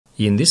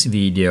In this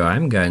video,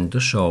 I'm going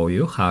to show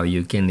you how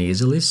you can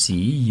easily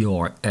see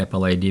your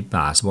Apple ID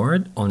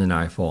password on an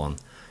iPhone.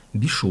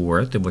 Be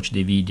sure to watch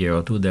the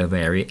video to the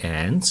very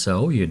end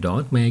so you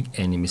don't make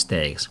any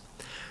mistakes.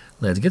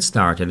 Let's get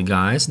started,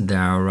 guys.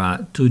 There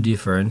are two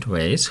different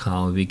ways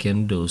how we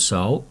can do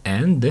so,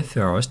 and the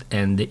first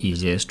and the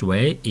easiest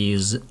way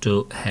is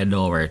to head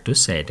over to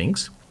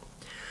Settings,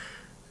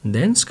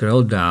 then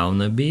scroll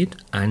down a bit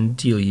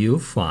until you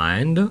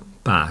find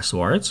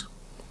Passwords.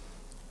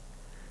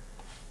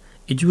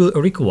 It will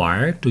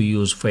require to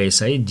use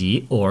Face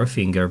ID or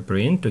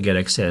fingerprint to get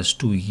access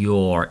to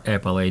your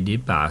Apple ID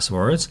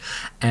passwords,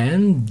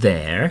 and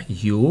there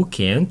you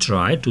can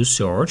try to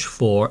search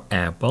for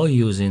Apple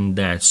using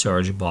that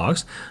search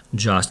box.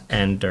 Just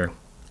enter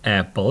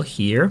Apple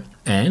here,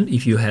 and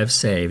if you have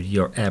saved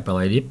your Apple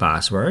ID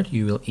password,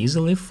 you will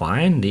easily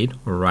find it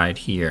right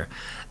here.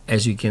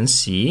 As you can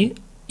see,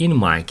 in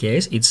my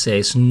case, it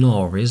says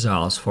no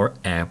results for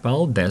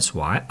Apple. That's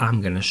why I'm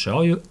gonna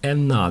show you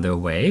another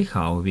way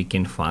how we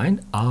can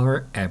find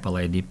our Apple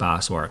ID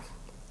password.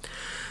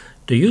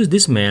 To use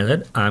this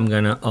method, I'm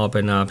gonna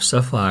open up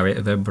Safari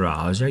web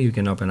browser. You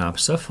can open up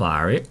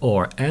Safari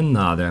or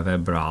another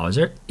web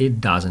browser, it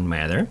doesn't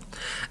matter.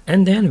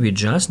 And then we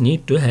just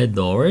need to head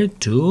over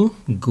to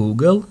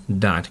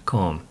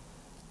google.com.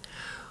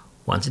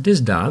 Once it is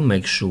done,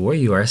 make sure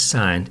you are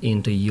signed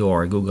into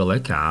your Google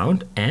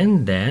account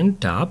and then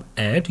tap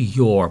at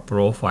your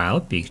profile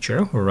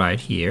picture right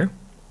here,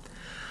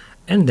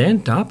 and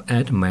then tap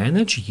at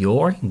Manage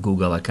your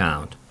Google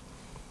account.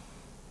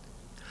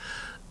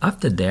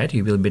 After that,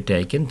 you will be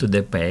taken to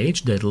the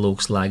page that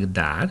looks like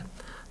that.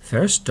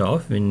 First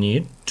off, we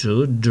need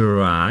to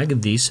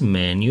drag this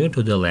menu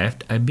to the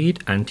left a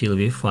bit until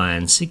we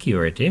find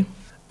Security.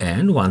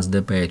 And once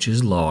the page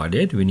is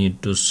loaded, we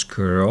need to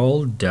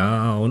scroll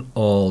down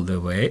all the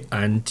way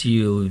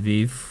until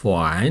we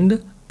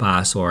find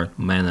Password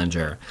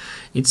Manager.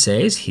 It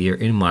says here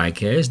in my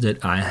case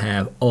that I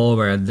have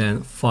over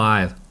than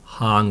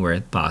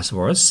 500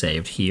 passwords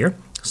saved here,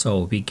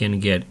 so we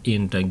can get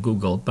into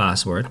Google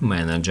Password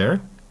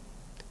Manager.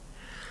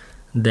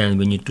 Then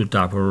we need to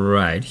tap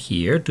right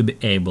here to be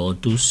able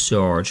to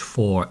search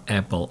for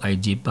Apple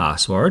ID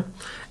password,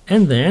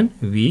 and then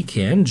we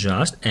can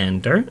just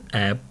enter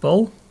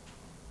Apple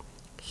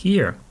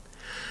here.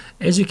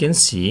 As you can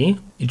see,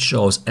 it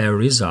shows a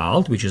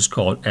result which is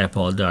called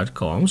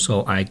apple.com,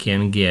 so I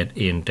can get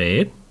into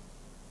it.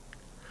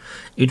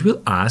 It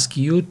will ask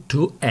you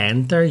to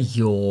enter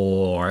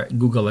your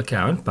Google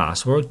account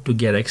password to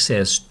get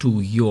access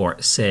to your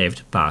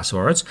saved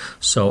passwords,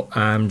 so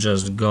I'm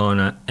just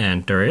gonna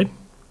enter it.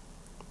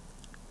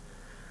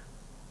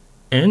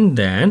 And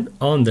then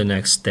on the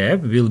next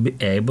step, we'll be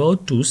able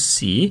to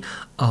see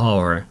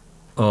our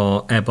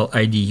Apple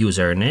ID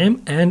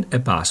username and a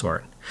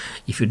password.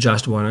 If you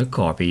just want to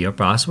copy your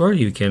password,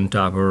 you can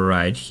tap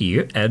right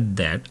here at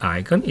that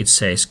icon. It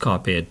says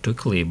copy it to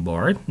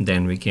clipboard.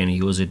 Then we can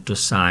use it to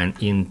sign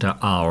into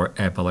our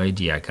Apple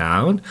ID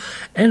account.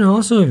 And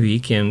also we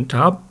can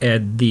tap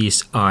at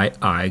this eye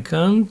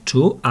icon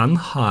to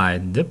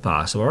unhide the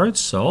password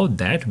so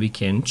that we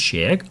can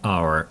check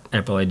our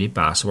Apple ID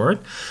password.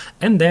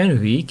 And then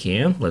we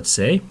can, let's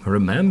say,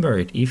 remember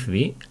it if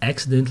we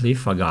accidentally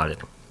forgot it.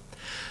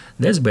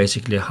 That's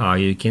basically how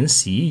you can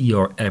see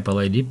your Apple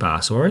ID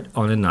password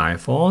on an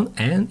iPhone,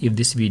 and if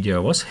this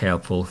video was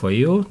helpful for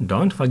you,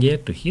 don't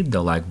forget to hit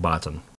the like button.